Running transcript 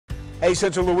Hey,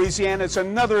 Central Louisiana, it's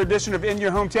another edition of In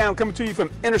Your Hometown coming to you from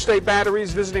Interstate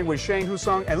Batteries, visiting with Shane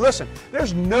Husong. And listen,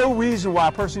 there's no reason why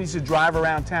a person needs to drive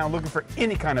around town looking for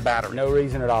any kind of battery. No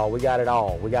reason at all. We got it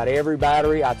all. We got every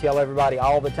battery. I tell everybody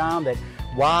all the time that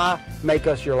why make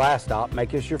us your last stop,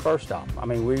 make us your first stop. I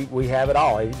mean, we have it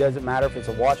all. It doesn't matter if it's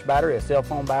a watch battery, a cell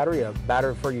phone battery, a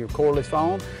battery for your cordless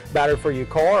phone, battery for your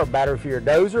car, a battery for your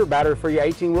dozer, a battery for your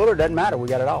 18-wheeler, doesn't matter. We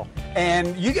got it all.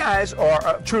 And you guys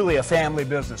are truly a family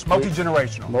business,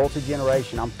 multi-generational.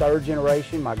 Multi-generation. I'm third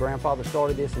generation. My grandfather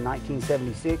started this in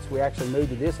 1976. We actually moved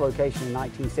to this location in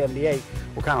 1978.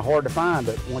 We're kind of hard to find,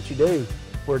 but once you do,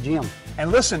 we're a gem. And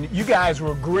listen, you guys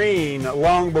were green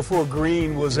long before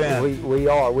green was in. We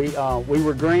are. We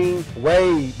were green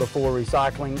way before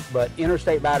recycling, but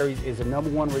Interstate Batteries is the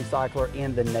 #1 recycler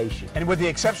in the nation. And with the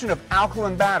exception of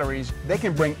alkaline batteries, they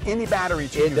can bring any battery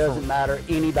to you. It doesn't matter,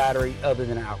 any battery other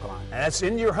than alkaline. And that's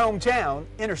in your hometown,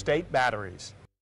 Interstate Batteries.